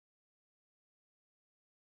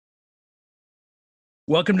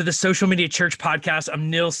Welcome to the Social Media Church podcast. I'm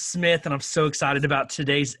Neil Smith, and I'm so excited about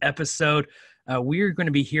today's episode. We are going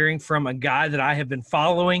to be hearing from a guy that I have been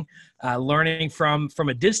following, learning from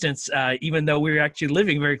a distance, even though we're actually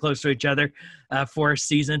living very close to each other for a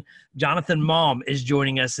season. Jonathan Malm is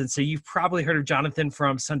joining us, and so you've probably heard of Jonathan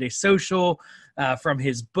from Sunday Social, from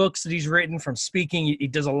his books that he's written, from speaking. He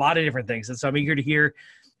does a lot of different things, and so I'm eager to hear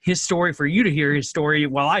his story, for you to hear his story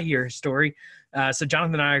while I hear his story. So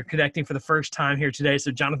Jonathan and I are connecting for the first time here today. So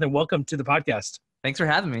Jonathan, welcome to the podcast. Thanks for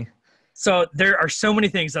having me. So there are so many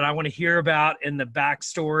things that I want to hear about in the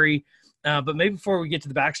backstory. But maybe before we get to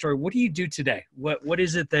the backstory, what do you do today? What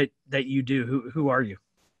is it that you do? Who are you?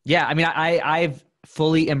 Yeah, I mean, I've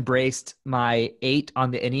fully embraced my 8 on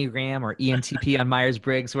the Enneagram or ENTP on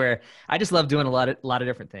Myers-Briggs, where I just love doing a lot of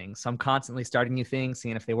different things. So I'm constantly starting new things,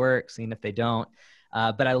 seeing if they work, seeing if they don't.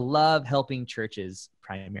 But I love helping churches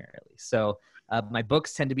primarily. So my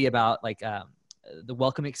books tend to be about the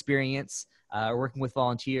welcome experience, working with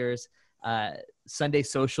volunteers. Sunday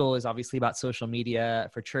Social is obviously about social media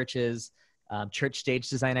for churches. Church Stage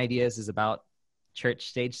Design Ideas is about church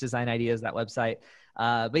stage design ideas, that website.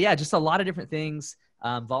 But yeah, just a lot of different things.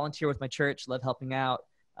 Volunteer with my church, love helping out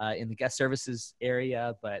in the guest services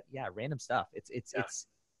area. But yeah, random stuff. It's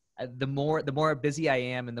the more busy I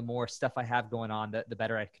am and the more stuff I have going on, the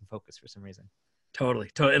better I can focus for some reason.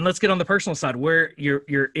 Totally. And let's get on the personal side. Where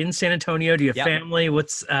you're in San Antonio, do you have family?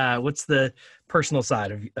 What's the personal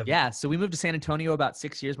side of Yeah, so we moved to San Antonio about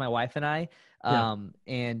 6 years, my wife and I.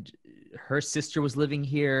 And her sister was living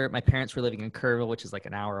here. My parents were living in Kerrville, which is like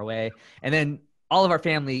an hour away. And then all of our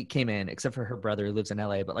family came in, except for her brother who lives in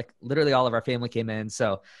LA, but like literally all of our family came in.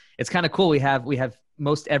 So it's kind of cool. We have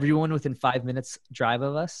most everyone within 5 minutes drive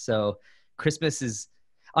of us. So Christmas is,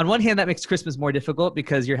 on one hand, that makes Christmas more difficult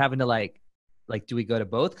because you're having to like, do we go to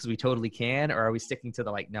both? Because we totally can, or are we sticking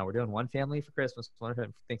to no, we're doing one family for Christmas, one for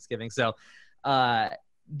Thanksgiving. So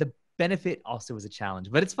the benefit also is a challenge,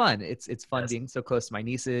 but it's fun. It's fun being so close to my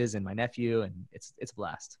nieces and my nephew, and it's a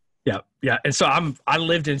blast. Yeah. And so I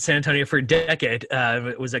lived in San Antonio for a decade.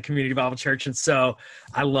 It was a community Bible church. And so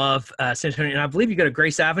I love San Antonio. And I believe you go to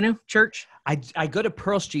Grace Avenue Church. I go to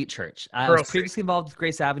Pearl Street Church. I was previously involved with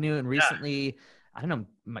Grace Avenue, and recently, I don't know,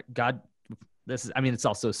 it's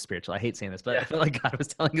also spiritual. I hate saying this, but I feel like God was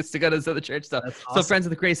telling us to go to this other church. So, awesome. So friends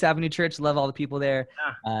of the Grace Avenue Church, love all the people there.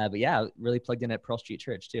 But yeah, really plugged in at Pearl Street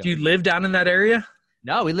Church too. Do you live down in that area?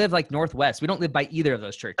 No, we live like northwest. We don't live by either of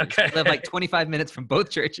those churches. Okay. We live like 25 minutes from both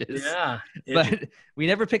churches. Yeah. But we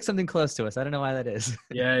never pick something close to us. I don't know why that is.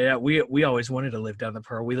 Yeah. We always wanted to live down the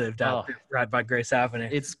Pearl. We lived out right by Grace Avenue.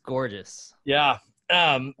 It's gorgeous. Yeah.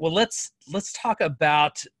 Well, let's talk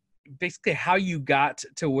about basically how you got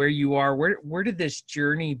to where you are. Where did this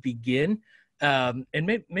journey begin? And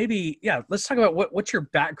maybe, let's talk about what's your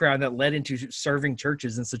background that led into serving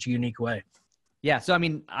churches in such a unique way. Yeah. So, I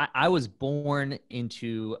mean, I was born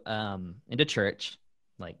into church,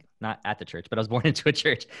 like not at the church, but I was born into a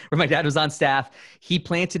church where my dad was on staff. He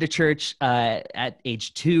planted a church at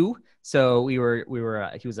age 2. So he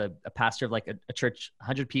was a pastor of like a church,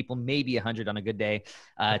 100 people, maybe 100 on a good day,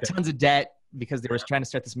 tons of debt because they were trying to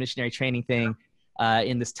start this missionary training thing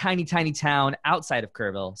in this tiny, tiny town outside of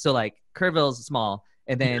Kerrville. So like Kerrville's small.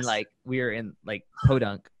 And then like we were in like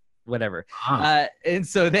Podunk, whatever. And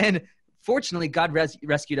so then fortunately, God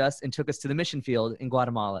rescued us and took us to the mission field in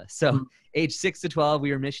Guatemala. So age 6 to 12,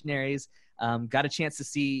 we were missionaries, got a chance to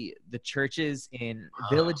see the churches in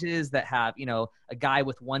villages that have, a guy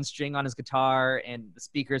with one string on his guitar and the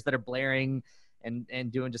speakers that are blaring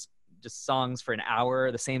and doing just songs for an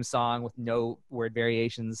hour, the same song with no word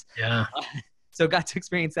variations. Yeah. So got to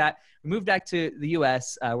experience that. We moved back to the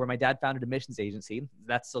U.S. Where my dad founded a missions agency.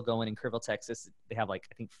 That's still going in Kerrville, Texas. They have like,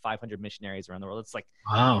 I think 500 missionaries around the world. It's like,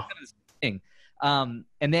 wow. Thing. And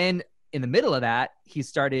then in the middle of that, he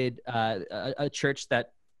started a church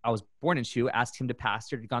that I was born into, asked him to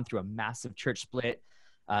pastor. Had gone through a massive church split,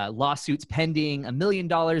 lawsuits pending, $1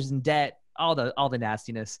 million in debt, all the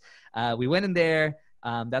nastiness. We went in there.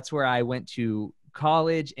 That's where I went to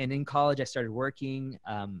college. And in college, I started working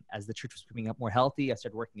as the church was becoming up more healthy. I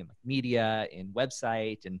started working in like media, in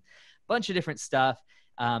website, and a bunch of different stuff.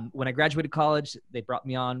 When I graduated college, they brought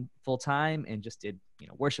me on full time and just did,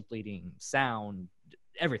 worship leading, sound,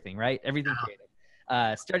 everything, right? Everything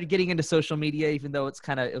creative. Started getting into social media, even though it was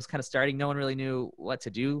kind of starting. No one really knew what to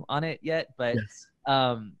do on it yet, but,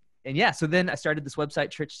 so then I started this website,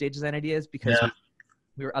 Church Stage Design Ideas, because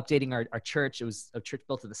we were updating our church. It was a church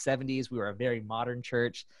built in the 70s. We were a very modern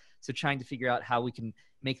church. So trying to figure out how we can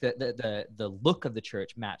make the look of the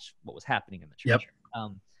church match what was happening in the church.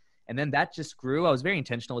 And then that just grew. I was very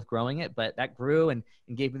intentional with growing it, but that grew and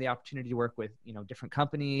gave me the opportunity to work with, different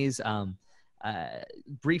companies.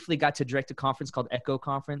 Briefly got to direct a conference called Echo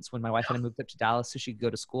Conference when my wife and I moved up to Dallas so she could go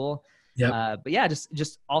to school. But yeah,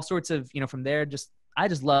 just all sorts of, from there, I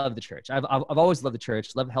just love the church. I've always loved the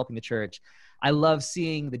church, love helping the church. I love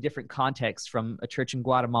seeing the different contexts from a church in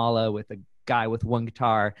Guatemala with a guy with one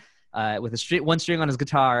guitar, with one string on his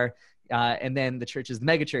guitar, and then the churches, the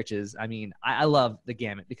mega churches. I mean, I love the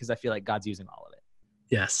gamut because I feel like God's using all of it.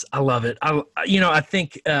 Yes, I love it. I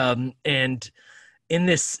think, and in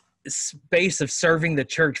this space of serving the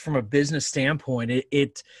church from a business standpoint,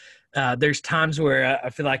 there's times where I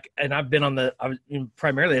feel like, and I've been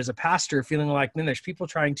primarily as a pastor, feeling like, man, there's people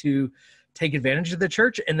trying to take advantage of the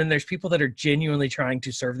church, and then there's people that are genuinely trying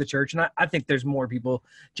to serve the church. And I think there's more people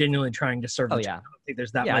genuinely trying to serve the church. I don't think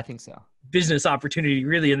there's that much I think so. Business opportunity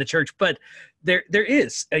really in the church, but there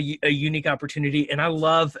is a unique opportunity. And I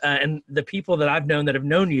love, and the people that I've known that have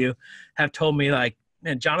known you have told me, like,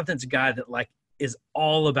 man, Jonathan's a guy that is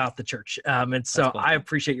all about the church. And so cool. I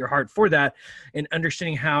appreciate your heart for that and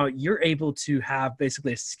understanding how you're able to have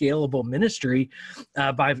basically a scalable ministry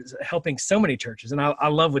by helping so many churches. And I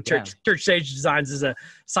love what Church Stage Designs is a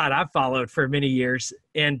site I've followed for many years.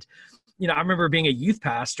 And, I remember being a youth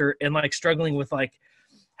pastor and struggling with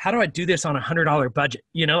how do I do this on $100 budget?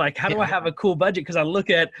 How do I have a cool budget? Because I look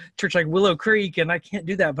at church like Willow Creek and I can't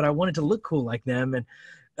do that, but I wanted to look cool like them.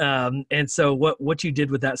 And so what you did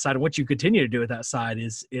with that side and what you continue to do with that side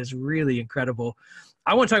is really incredible.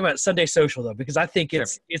 I want to talk about Sunday Social though, because I think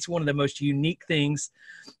it's one of the most unique things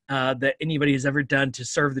that anybody has ever done to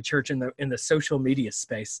serve the church in the social media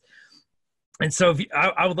space. And so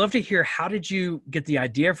I would love to hear, how did you get the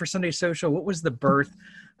idea for Sunday Social? What was the birth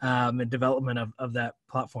and development of that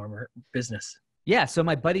platform or business? Yeah. So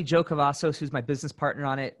my buddy, Joe Cavazos, who's my business partner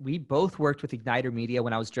on it, we both worked with Igniter Media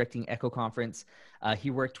when I was directing Echo Conference.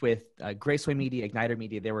 He worked with Graceway Media, Igniter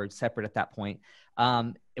Media. They were separate at that point.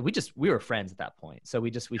 And we were friends at that point. So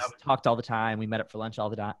we talked all the time. We met up for lunch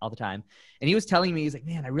all the time. And he was telling me, he's like,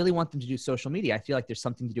 man, I really want them to do social media. I feel like there's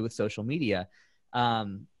something to do with social media.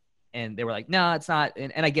 And they were like, no, it's not.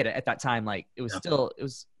 And I get it at that time.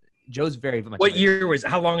 Joe's very much. What year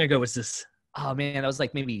how long ago was this? Oh man, that was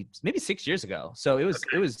maybe 6 years ago. So it was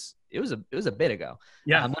a bit ago.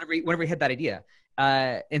 Yeah. Whenever we had that idea.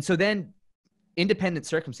 And so then independent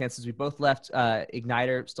circumstances, we both left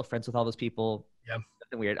Igniter, still friends with all those people. Yeah.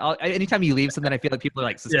 Nothing weird. Anytime you leave something, I feel like people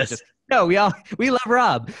are suspicious. Yes. No, we love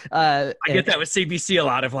Rob. I get that with CBC a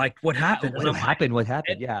lot of what happened? What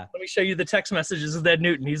happened? Yeah. Let me show you the text messages of Ed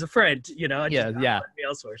Newton. He's a friend,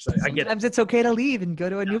 Elsewhere. So I get it. Sometimes it's okay to leave and go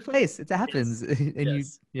to a new place. It happens.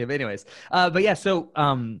 Yes. But anyways.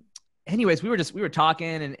 Anyways, we were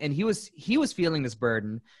talking and he was feeling this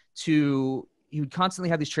burden he would constantly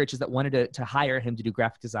have these churches that wanted to hire him to do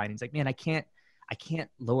graphic design. He's like, man, I can't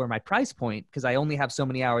lower my price point because I only have so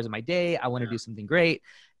many hours in my day. I want to do something great.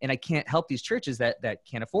 And I can't help these churches that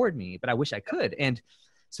can't afford me, but I wish I could. And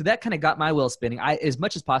so that kind of got my wheel spinning. As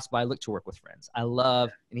much as possible, I look to work with friends. And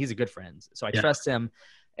he's a good friend. So I trust him.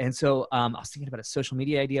 And so I was thinking about a social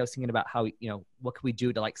media idea. I was thinking about how, what could we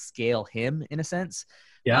do to scale him in a sense?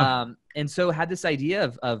 Yeah. And so had this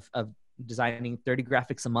idea of designing 30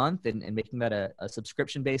 graphics a month and making that a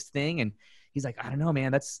subscription-based thing. And he's like, I don't know,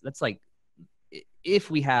 man, that's if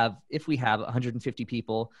we have 150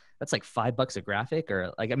 people, that's $5 a graphic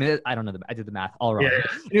or I don't know. I did the math all wrong. Yeah.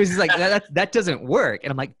 And it was just that doesn't work.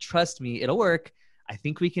 And I'm like, trust me, it'll work. I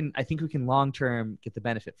think we can long-term get the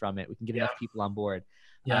benefit from it. We can get enough people on board.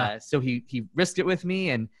 Yeah. So he risked it with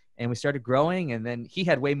me and we started growing, and then he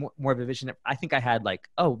had way more of a vision. I think I had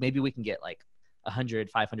maybe we can get 100,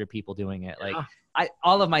 500 people doing it.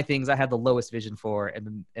 All of my things I have the lowest vision for,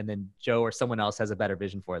 and then Joe or someone else has a better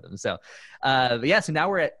vision for them. So, so now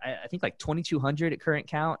we're at, I think 2,200 at current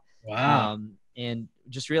count. Wow. And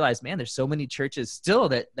just realized, man, there's so many churches still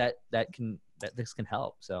that this can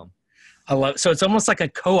help. So so it's almost like a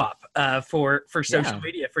co-op for social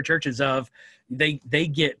media for churches of they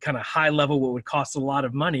get kind of high level what would cost a lot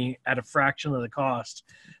of money at a fraction of the cost.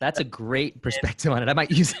 That's a great perspective on it. I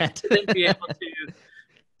might use that. To then be able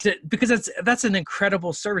to because that's an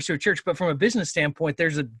incredible service to a church. But from a business standpoint,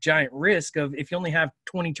 there's a giant risk of if you only have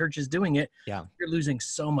 20 churches doing it, you're losing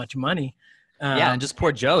so much money. And just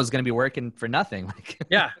poor Joe is going to be working for nothing.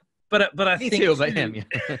 Yeah. But I think too, but him.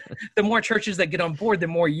 The more churches that get on board, the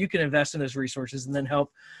more you can invest in those resources and then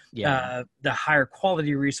help the higher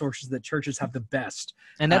quality resources that churches have the best.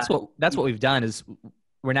 And that's what we've done is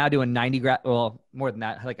we're now doing 90 more than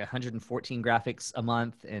that, 114 graphics a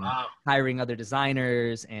month, and hiring other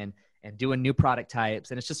designers and doing new product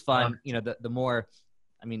types. And it's just fun. The more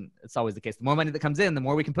I mean, it's always the case. The more money that comes in, the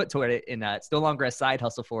more we can put toward it. And it's no longer a side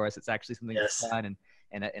hustle for us. It's actually something that's fun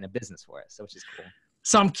and a business for us. So which is cool.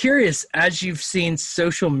 So I'm curious, as you've seen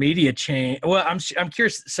social media change, well, I'm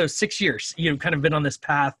curious. So 6 years, you've kind of been on this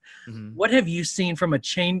path. Mm-hmm. What have you seen from a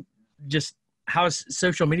change, just how has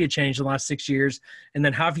social media changed in the last 6 years? And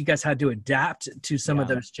then how have you guys had to adapt to some of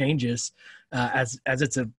those changes as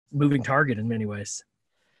it's a moving target in many ways?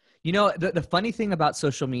 You know, the funny thing about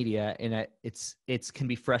social media, and it's can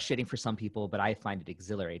be frustrating for some people, but I find it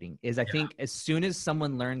exhilarating, is I think as soon as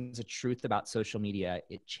someone learns a truth about social media,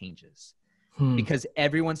 it changes. Because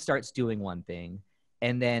everyone starts doing one thing,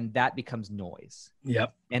 and then that becomes noise.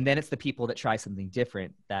 Yep. And then it's the people that try something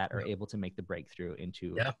different that are able to make the breakthrough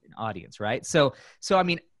into an audience, right? So I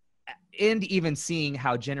mean, and even seeing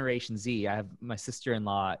how Generation Z, I have my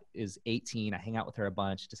sister-in-law is 18. I hang out with her a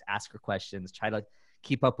bunch, just ask her questions, try to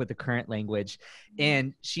keep up with the current language.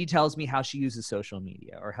 And she tells me how she uses social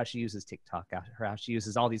media or how she uses TikTok or how she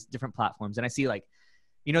uses all these different platforms. And I see like,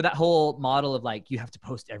 you know, that whole model of like, you have to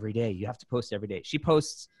post every day. You have to post every day. She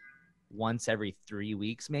posts once every 3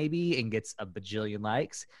 weeks maybe and gets a bajillion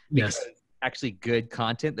likes. Because it's actually good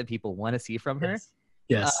content that people want to see from her.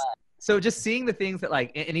 Yes. So just seeing the things that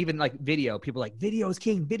like, and even like video, people like video is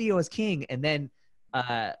king, video is king. And then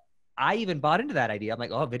I even bought into that idea. I'm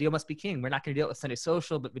like, oh, video must be king. We're not going to deal with Sunday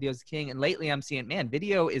social, but video is king. And lately I'm seeing, man,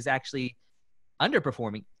 video is actually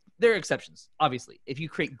underperforming. There are exceptions, obviously. If you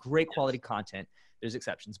create great quality content, there's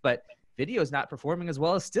exceptions, but video is not performing as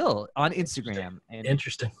well as still on Instagram and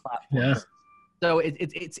interesting platforms. So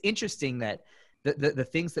it's interesting that the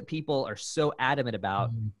things that people are so adamant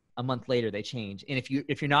about, a month later they change. And if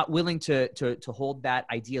you're not willing to hold that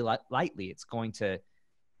idea lightly, you're going to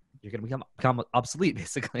become obsolete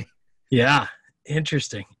basically. Yeah.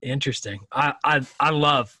 Interesting. I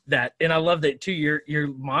love that. And I love that too. You're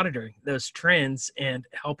monitoring those trends and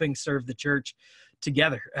helping serve the church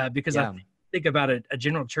together because I think about a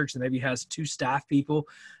general church that maybe has 2 staff people.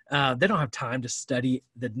 They don't have time to study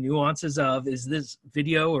the nuances of, is this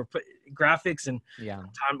video or graphics and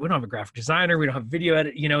time. We don't have a graphic designer. We don't have video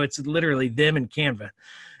edit. You know, it's literally them and Canva.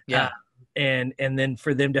 And then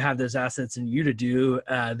for them to have those assets and you to do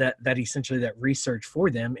that essentially that research for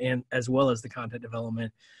them and as well as the content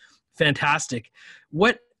development. Fantastic.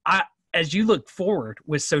 As you look forward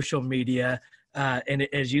with social media, and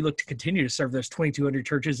as you look to continue to serve those 2,200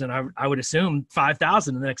 churches, and I would assume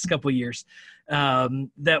 5,000 in the next couple of years,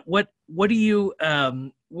 that what do you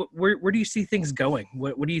where do you see things going?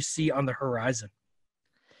 What do you see on the horizon?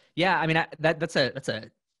 Yeah, I mean that's a.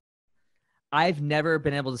 I've never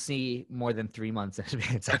been able to see more than 3 months in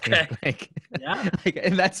advance. And I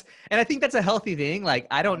think that's a healthy thing. Like,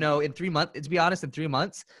 I don't know, in 3 months, to be honest, in 3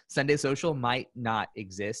 months, Sunday social might not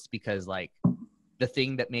exist because like the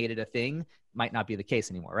thing that made it a thing might not be the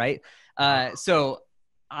case anymore. Right. So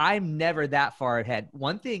I'm never that far ahead.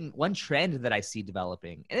 One trend that I see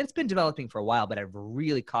developing, and it's been developing for a while, but I've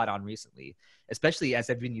really caught on recently, especially as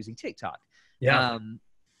I've been using TikTok. Yeah. And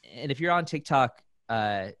if you're on TikTok,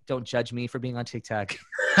 don't judge me for being on TikTok.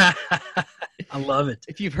 I love it.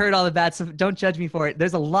 If you've heard all the bad stuff, don't judge me for it.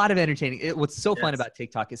 There's a lot of entertaining. What's so fun about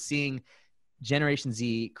TikTok is seeing Generation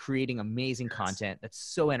Z creating amazing content that's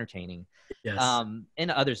so entertaining.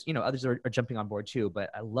 And others, others are jumping on board too, but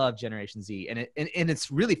I love Generation Z. And it's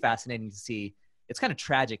really fascinating to see. It's kind of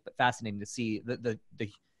tragic, but fascinating to see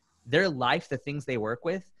their life, the things they work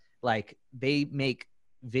with. Like, they make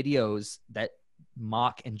videos that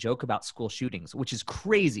mock and joke about school shootings, which is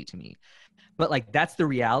crazy to me, but like that's the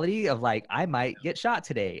reality of like, I might get shot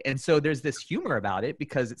today, and so there's this humor about it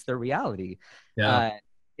because it's the reality. And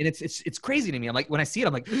it's crazy to me. I'm like, when I see it,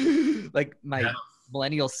 I'm like like my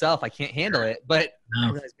millennial self, I can't handle it, but I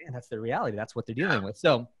realize, man, that's the reality. That's what they're dealing with.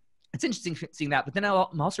 So it's interesting seeing that. But then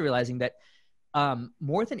I'm also realizing that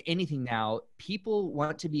more than anything now, people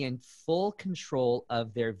want to be in full control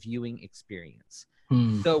of their viewing experience.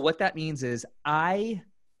 So what that means is I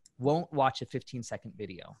won't watch a 15-second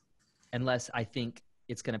video unless I think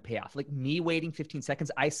it's going to pay off. Like me waiting 15 seconds,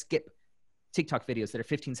 I skip TikTok videos that are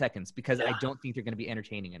 15 seconds because I don't think they're going to be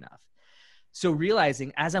entertaining enough. So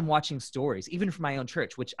realizing as I'm watching stories, even for my own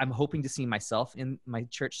church, which I'm hoping to see myself in my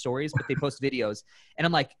church stories, but they post videos and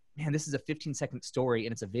I'm like, man, this is a 15-second story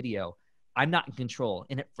and it's a video. I'm not in control,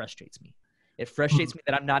 and it frustrates me. It frustrates me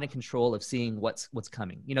that I'm not in control of seeing what's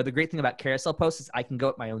coming. You know, the great thing about carousel posts is I can go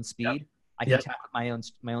at my own speed. I can tap at my own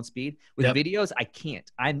speed. With videos, I can't.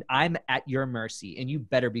 I'm at your mercy, and you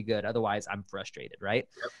better be good. Otherwise, I'm frustrated, right?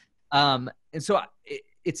 And so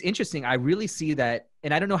it's interesting. I really see that,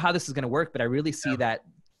 and I don't know how this is going to work, but I really see that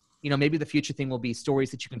maybe the future thing will be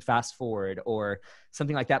stories that you can fast forward or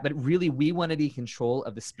something like that. But really, we want to be in control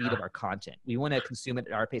of the speed of our content. We want to consume it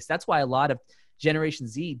at our pace. That's why a lot of Generation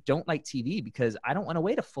Z don't like TV, because I don't want to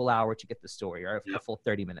wait a full hour to get the story, or a full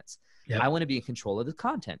 30 minutes. I want to be in control of the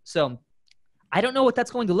content. So I don't know what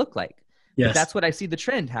that's going to look like. But that's what I see the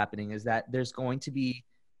trend happening, is that there's going to be,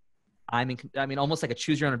 almost like a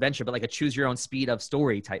choose your own adventure, but like a choose your own speed of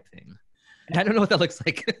story type thing. And I don't know what that looks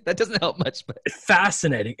like. That doesn't help much, but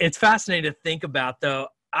fascinating. It's fascinating to think about, though.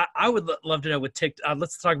 I would love to know with TikTok.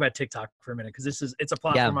 Let's talk about TikTok for a minute, because it's a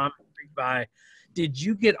platform I'm intrigued by. Did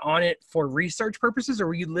you get on it for research purposes, or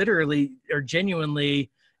were you literally or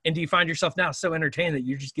genuinely, and do you find yourself now so entertained that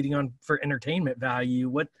you're just getting on for entertainment value?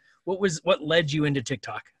 What led you into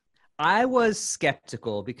TikTok? I was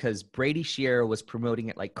skeptical because Brady Shearer was promoting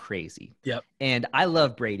it like crazy. Yep. And I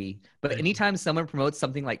love Brady, but anytime someone promotes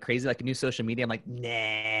something like crazy, like a new social media, I'm like,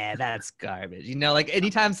 nah, that's garbage. Like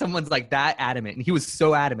anytime someone's like that adamant, and he was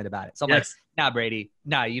so adamant about it. So I'm like, nah, Brady,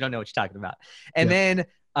 nah, you don't know what you're talking about. And then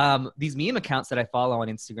these meme accounts that I follow on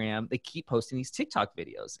Instagram, they keep posting these TikTok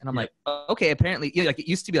videos. And I'm like, okay, apparently, like it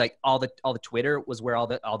used to be like all the Twitter was where all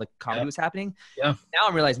the comedy was happening. Yeah. Now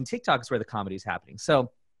I'm realizing TikTok is where the comedy is happening. So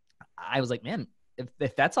I was like, man,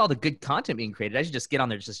 if that's all the good content being created, I should just get on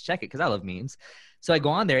there just check it, because I love memes. So I go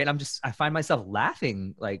on there and I find myself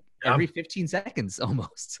laughing like every 15 seconds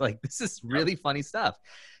almost. Like, this is really funny stuff.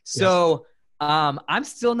 So I'm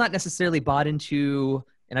still not necessarily bought into,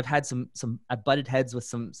 and I've had I've butted heads with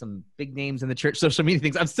some big names in the church social media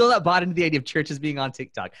things. I'm still not bought into the idea of churches being on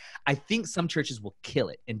TikTok. I think some churches will kill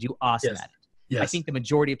it and do awesome at it. Yes. I think the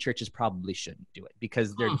majority of churches probably shouldn't do it,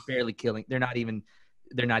 because they're barely killing. They're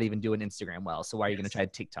not even doing Instagram well. So why are you going to try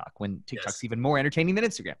TikTok when TikTok's even more entertaining than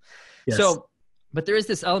Instagram? So, but there is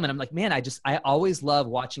this element. I'm like, man, I always love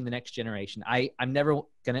watching the next generation. I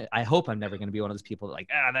hope I'm never going to be one of those people that like,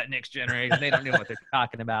 that next generation, they don't know what they're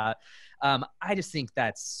talking about. I just think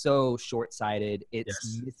that's so short-sighted.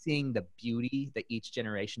 It's missing the beauty that each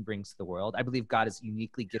generation brings to the world. I believe God has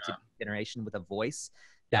uniquely gifted each generation with a voice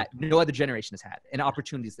that no other generation has had, and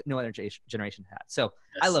opportunities that no other generation had. So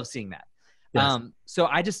I love seeing that. So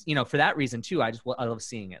I just, for that reason too, I love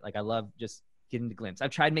seeing it. Like, I love just getting the glimpse.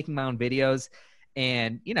 I've tried making my own videos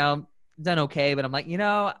and, done okay, but I'm like,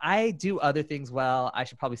 I do other things well. I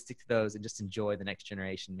should probably stick to those and just enjoy the next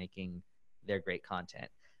generation making their great content.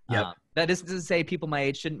 That isn't to say people my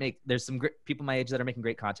age shouldn't make, there's some great people my age that are making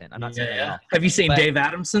great content. I'm not saying that at all. Have you seen Dave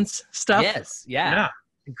Adamson's stuff? Yes. Yeah.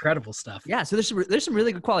 Incredible stuff. Yeah. So there's some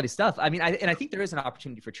really good quality stuff. I mean, I think there is an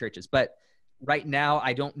opportunity for churches, but right now,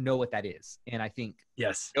 I don't know what that is. And I think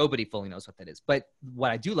nobody fully knows what that is. But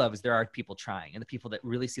what I do love is there are people trying, and the people that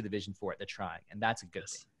really see the vision for it, they're trying. And that's a good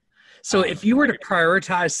thing. So if you were to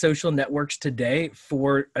prioritize social networks today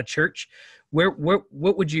for a church, what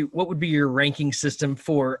would be your ranking system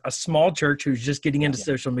for a small church who's just getting into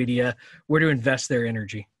social media, where to invest their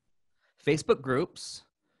energy? Facebook groups.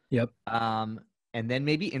 Yep. And then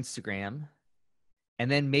maybe Instagram. And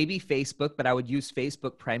then maybe Facebook, but I would use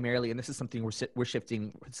Facebook primarily. And this is something we're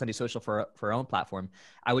shifting Sunday Social for our own platform.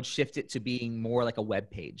 I would shift it to being more like a web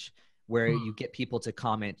page where you get people to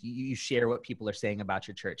comment. You share what people are saying about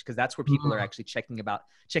your church, because that's where people are actually checking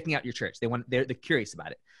out your church. They're curious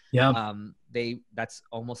about it. Yeah. That's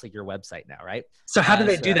almost like your website now, right? So how do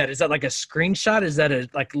they do that? Is that like a screenshot? Is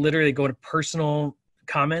that like literally go to personal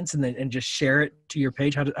comments and just share it to your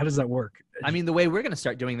page? How does that work? I mean, the way we're going to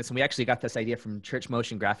start doing this, and we actually got this idea from Church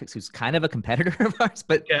Motion Graphics, who's kind of a competitor of ours,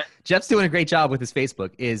 but Jeff's doing a great job with his Facebook,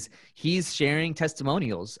 is he's sharing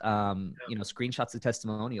testimonials, screenshots of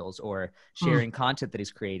testimonials, or sharing content that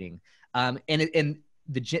he's creating. And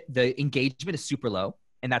the engagement is super low,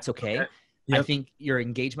 and that's okay. I think your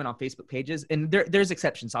engagement on Facebook pages, and there's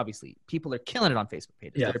exceptions, obviously. People are killing it on Facebook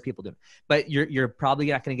pages. There are people doing it. But you're probably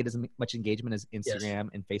not going to get as much engagement as Instagram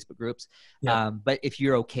and Facebook groups. But if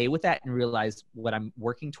you're okay with that and realize what I'm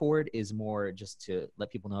working toward is more just to let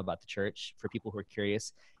people know about the church for people who are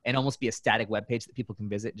curious, and almost be a static web page that people can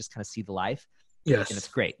visit and just kind of see the life. And it's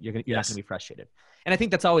great. You're not going to be frustrated. And I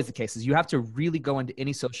think that's always the case, is you have to really go into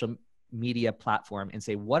any social media platform and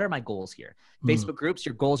say, what are my goals here? Facebook groups,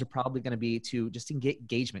 your goals are probably going to be to just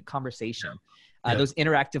engagement, conversation, those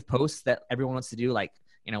interactive posts that everyone wants to do, like,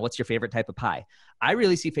 what's your favorite type of pie? I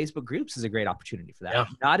really see Facebook groups as a great opportunity for that.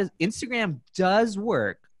 Not as Instagram does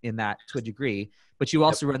work in that to a degree, but you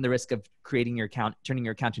also run the risk of creating your account, turning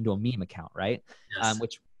your account into a meme account, right?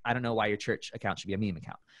 Which I don't know why your church account should be a meme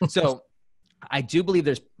account. So I do believe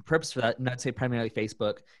there's purpose for that, and I'd say primarily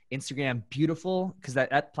Facebook. Instagram, beautiful, because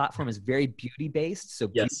that platform is very beauty based. So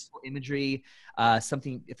beautiful imagery,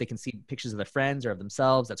 something, if they can see pictures of their friends or of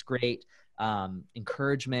themselves, that's great.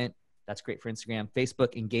 encouragement. That's great for Instagram,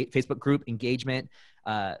 Facebook group engagement,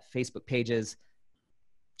 Facebook pages,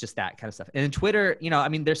 just that kind of stuff. And then Twitter, I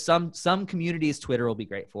mean, there's some communities Twitter will be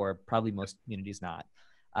great for, probably most communities not.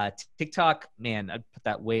 TikTok, man, I'd put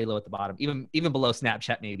that way low at the bottom, even below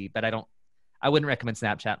Snapchat maybe, but I wouldn't recommend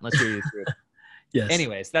Snapchat unless you're used to it. Yes.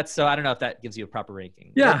 Anyways, so I don't know if that gives you a proper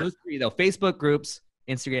ranking. Yeah. Those three though: Facebook groups,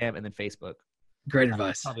 Instagram, and then Facebook. Great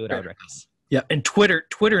advice. Probably what I would recommend. Yeah, and Twitter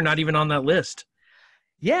not even on that list.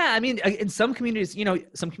 Yeah, I mean, in some communities,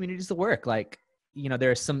 some communities will work. Like,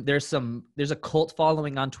 there's a cult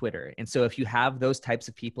following on Twitter, and so if you have those types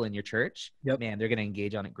of people in your church, man, they're going to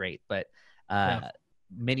engage on it great. But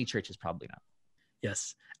many churches probably not.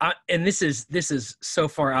 Yes. And this is so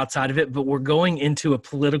far outside of it, but we're going into a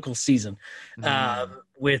political season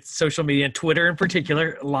with social media and Twitter in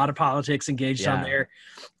particular, a lot of politics engaged on there.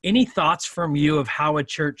 Any thoughts from you of how a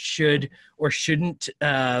church should or shouldn't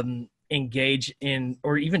engage in,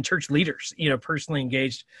 or even church leaders, personally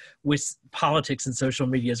engaged with politics and social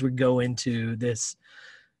media as we go into this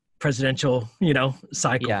presidential,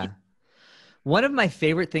 cycle? Yeah. One of my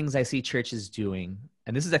favorite things I see churches doing,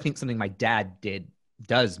 and this is, I think, something my dad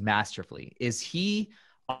does masterfully, is he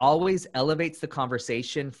always elevates the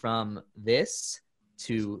conversation from this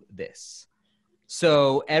to this.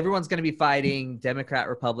 So everyone's going to be fighting Democrat,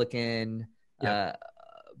 Republican,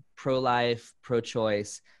 pro-life,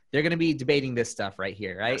 pro-choice. They're going to be debating this stuff right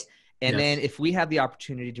here, right? And then if we have the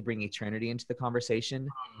opportunity to bring eternity into the conversation,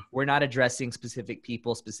 we're not addressing specific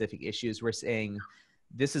people, specific issues. We're saying,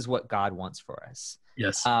 this is what God wants for us.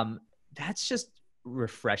 Yes. That's just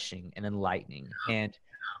refreshing and enlightening. And,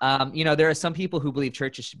 there are some people who believe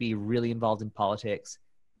churches should be really involved in politics.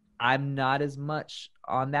 I'm not as much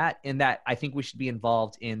on that, in that I think we should be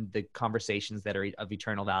involved in the conversations that are of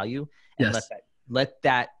eternal value, and let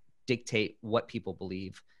that dictate what people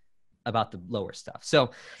believe about the lower stuff. So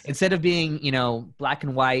instead of being, black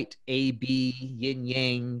and white, A, B, yin,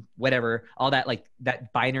 yang, whatever, all that, like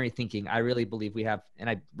that binary thinking, I really believe we have, and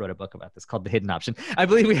I wrote a book about this called The Hidden Option. I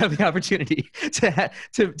believe we have the opportunity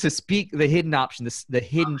to speak the hidden option, the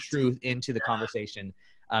hidden truth into the conversation,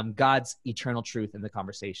 God's eternal truth in the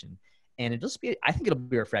conversation. And I think it'll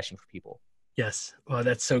be refreshing for people. Yes. Well,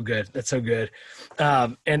 that's so good. That's so good.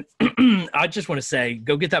 And I just want to say,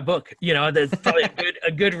 go get that book. That's probably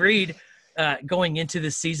a good read going into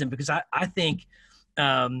this season, because I think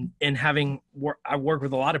I work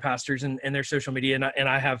with a lot of pastors and their social media, and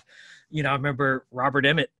I have, I remember Robert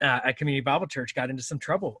Emmett at Community Bible Church got into some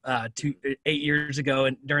trouble 8 years ago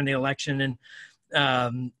and during the election,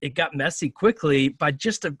 and it got messy quickly by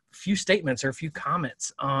just a few statements or a few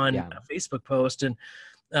comments on a Facebook post. And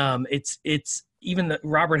it's even that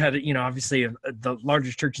Robert had, obviously the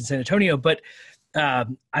largest church in San Antonio, but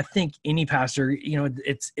I think any pastor,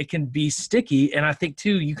 it can be sticky. And I think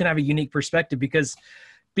too, you can have a unique perspective, because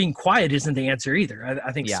being quiet isn't the answer either.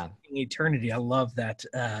 I think speaking eternity, I love that,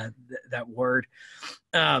 that word.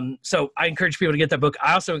 So I encourage people to get that book.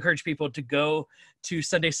 I also encourage people to go to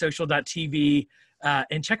sundaysocial.tv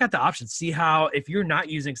and check out the options. See how, if you're not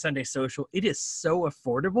using Sunday Social, it is so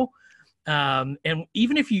affordable. And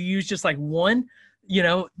even if you use just like one,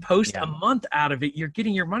 post a month out of it, you're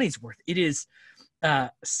getting your money's worth. It is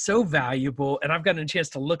so valuable. And I've gotten a chance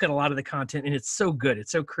to look at a lot of the content, and it's so good.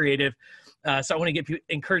 It's so creative. So I want to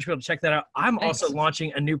encourage people to check that out. I'm also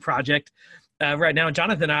launching a new project right now.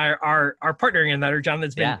 Jonathan and I are partnering in that, or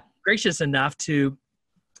Jonathan's been gracious enough to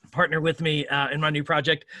partner with me in my new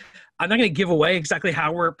project. I'm not going to give away exactly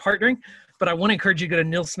how we're partnering, but I want to encourage you to go to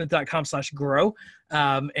neilsmith.com/grow.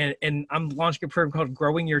 And I'm launching a program called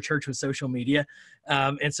Growing Your Church with Social Media.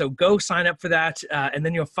 And so go sign up for that. And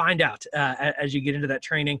then you'll find out as you get into that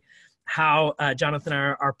training how Jonathan and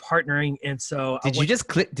I are partnering. And so did you just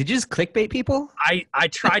clickbait people? I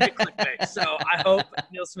tried to clickbait. So I hope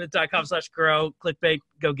neilsmith.com/grow, clickbait,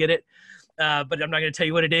 go get it. But I'm not going to tell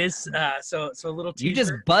you what it is. So a little teaser. You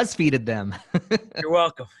just BuzzFeeded them. You're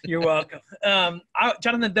welcome. You're welcome.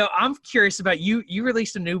 Jonathan, though, I'm curious about you. You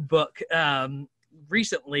released a new book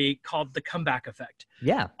recently called The Comeback Effect.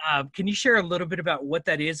 Yeah. Can you share a little bit about what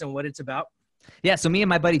that is and what it's about? Yeah. So me and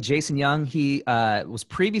my buddy Jason Young, he was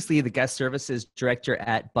previously the guest services director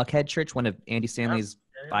at Buckhead Church, one of Andy Stanley's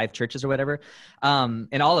 5 churches or whatever,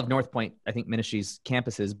 and all of North Point, I think, Ministries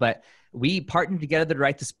campuses. But we partnered together to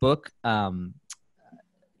write this book, a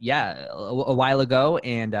while ago,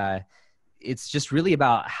 and it's just really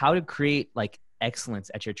about how to create like excellence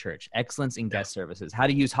at your church, excellence in guest services, how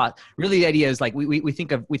to use really the idea is like we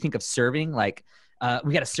think of serving like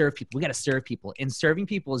we got to serve people. We got to serve people. And serving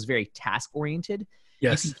people is very task oriented.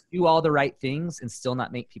 Yes. You can do all the right things and still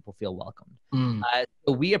not make people feel welcomed.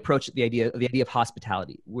 So we approach the idea of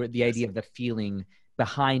hospitality, where the idea of the feeling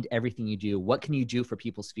behind everything you do. What can you do for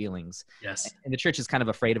people's feelings? Yes. And the church is kind of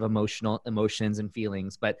afraid of emotions and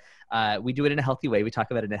feelings, but we do it in a healthy way. We talk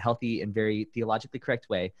about it in a healthy and very theologically correct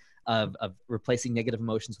way of replacing negative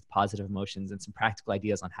emotions with positive emotions, and some practical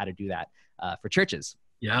ideas on how to do that for churches.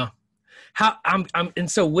 Yeah.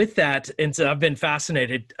 And so with that, and so I've been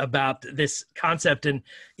fascinated about this concept, and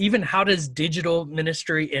even how does digital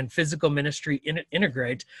ministry and physical ministry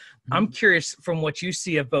integrate? I'm curious, from what you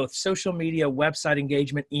see of both social media, website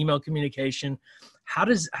engagement, email communication, how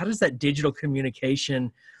does that digital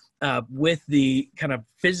communication with the kind of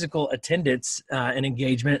physical attendance and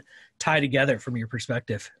engagement tie together from your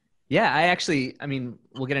perspective? Yeah, I mean,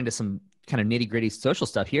 we'll get into some kind of nitty gritty social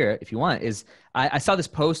stuff here if you want. I saw this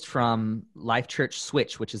post from Life Church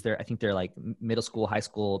Switch, which is I think they're like middle school, high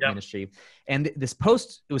school ministry. And this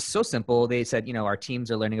post, it was so simple. They said, our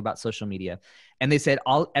teams are learning about social media, and they said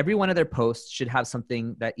every one of their posts should have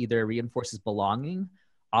something that either reinforces belonging,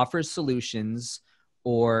 offers solutions,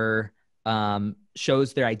 or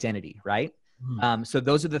shows their identity, right? So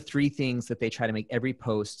those are the three things that they try to make every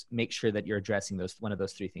post, make sure that you're addressing one of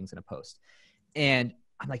those three things in a post. And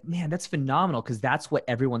I'm like, man, that's phenomenal, because that's what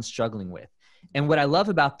everyone's struggling with. And what I love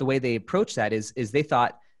about the way they approach that is they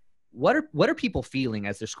thought, what are people feeling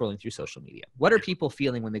as they're scrolling through social media? What are people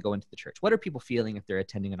feeling when they go into the church? What are people feeling if they're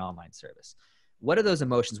attending an online service? What are those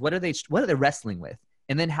emotions? What are they wrestling with?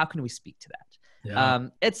 And then how can we speak to that? Yeah.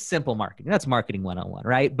 It's simple marketing. That's marketing 101,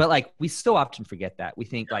 right? But like, we so often forget that. We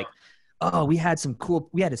think like, oh, we had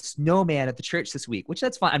a snowman at the church this week, which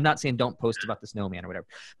that's fine. I'm not saying don't post about the snowman or whatever,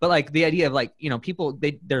 but like the idea of like, people,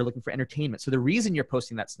 they're looking for entertainment. So the reason you're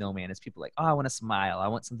posting that snowman is people like, oh, I want to smile. I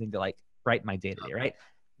want something to like brighten my day to day, right?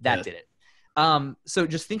 That did it. So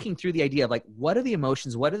just thinking through the idea of like, what are the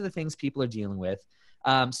emotions? What are the things people are dealing with?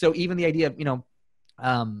 So even the idea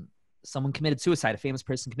of, someone committed suicide, a famous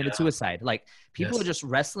person committed suicide. Like people are just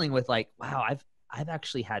wrestling with like, wow, I've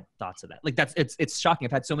actually had thoughts of that. Like it's shocking.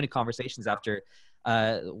 I've had so many conversations after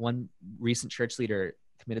one recent church leader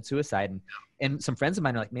committed suicide, and some friends of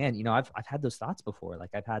mine are like, man, I've had those thoughts before. Like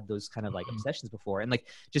I've had those kind of like obsessions before. And like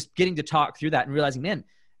just getting to talk through that and realizing, man,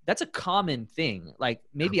 that's a common thing. Like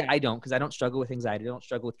maybe I don't, because I don't struggle with anxiety. I don't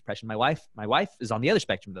struggle with depression. My wife is on the other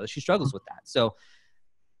spectrum though. She struggles with that. So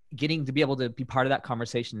getting to be able to be part of that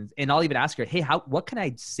conversation, and I'll even ask her, hey, what can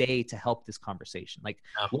I say to help this conversation? Like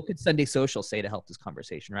what could Sunday Social say to help this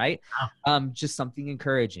conversation? Right. Just something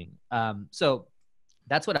encouraging. So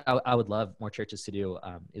that's what I would love more churches to do,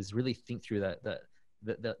 is really think through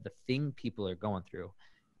the thing people are going through,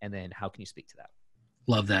 and then how can you speak to that?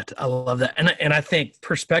 Love that. I love that. And I think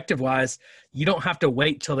perspective wise, you don't have to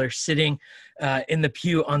wait till they're sitting in the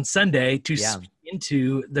pew on Sunday to speak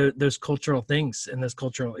into those cultural things and those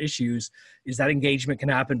cultural issues. Is that engagement can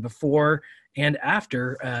happen before and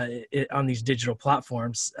after on these digital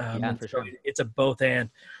platforms. For sure. It's a both and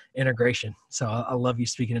integration. So I love you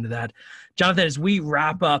speaking into that. Jonathan, as we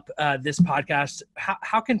wrap up this podcast,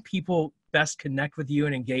 how can people best connect with you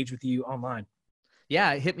and engage with you online?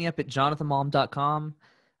 Yeah, hit me up at jonathanmalm.com,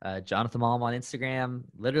 Jonathan Malm on Instagram,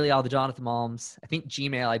 literally all the Jonathan Malms. I think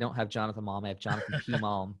Gmail, I don't have Jonathan Malm, I have Jonathan P.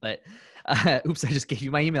 Malm, but oops, I just gave you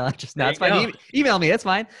my email address. No, it's fine. Email me, that's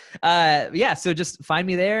fine. So just find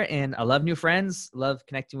me there, and I love new friends, love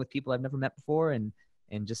connecting with people I've never met before, and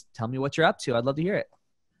just tell me what you're up to. I'd love to hear it.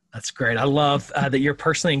 That's great. I love that you're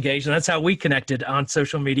personally engaged, and that's how we connected on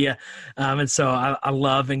social media. And so I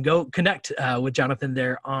love, and go connect with Jonathan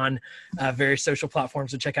there on various social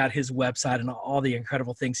platforms, and check out his website and all the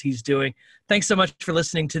incredible things he's doing. Thanks so much for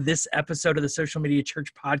listening to this episode of the Social Media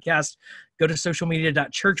Church podcast. Go to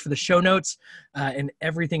socialmedia.church for the show notes and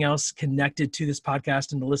everything else connected to this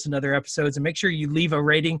podcast, and to listen to other episodes. And make sure you leave a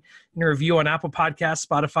rating and a review on Apple Podcasts,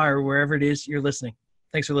 Spotify, or wherever it is you're listening.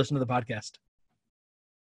 Thanks for listening to the podcast.